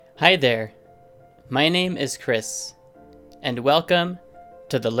Hi there, my name is Chris, and welcome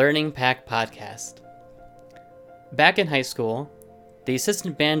to the Learning Pack Podcast. Back in high school, the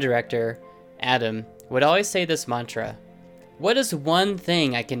assistant band director, Adam, would always say this mantra: what is one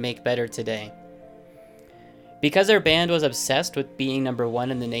thing I can make better today? Because our band was obsessed with being number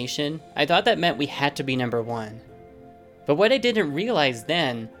one in the nation, I thought that meant we had to be number one. But what I didn't realize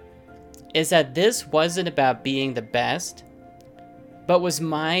then is that this wasn't about being the best, but was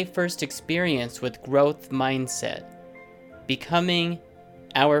my first experience with growth mindset, becoming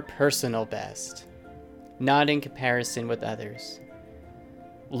our personal best, not in comparison with others.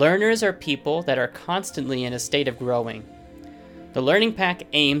 Learners are people that are constantly in a state of growing. The Learning Pack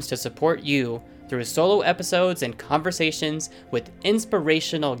aims to support you through solo episodes and conversations with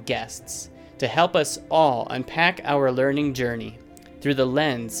inspirational guests to help us all unpack our learning journey through the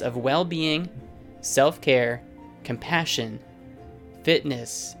lens of well-being, self-care, compassion,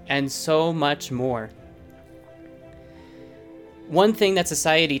 fitness, and so much more. One thing that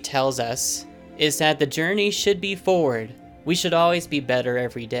society tells us is that the journey should be forward. We should always be better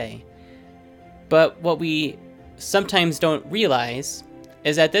every day. But what we sometimes don't realize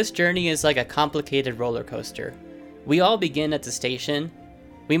is that this journey is like a complicated roller coaster. We all begin at the station.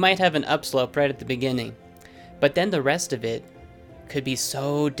 We might have an upslope right at the beginning, but then the rest of it could be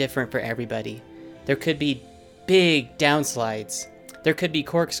so different for everybody. There could be big downslides. There could be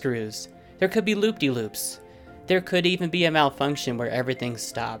corkscrews. There could be loop-de-loops. There could even be a malfunction where everything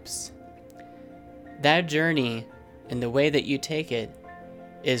stops. That journey and the way that you take it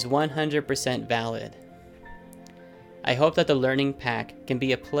is 100% valid. I hope that the Learning Pack can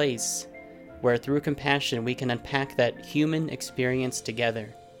be a place where through compassion we can unpack that human experience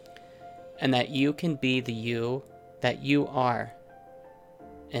together, and that you can be the you that you are,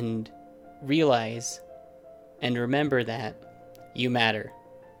 and realize and remember that you matter.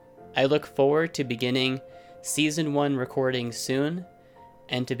 I look forward to beginning Season 1 recording soon,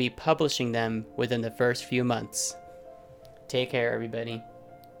 and to be publishing them within the first few months. Take care, everybody.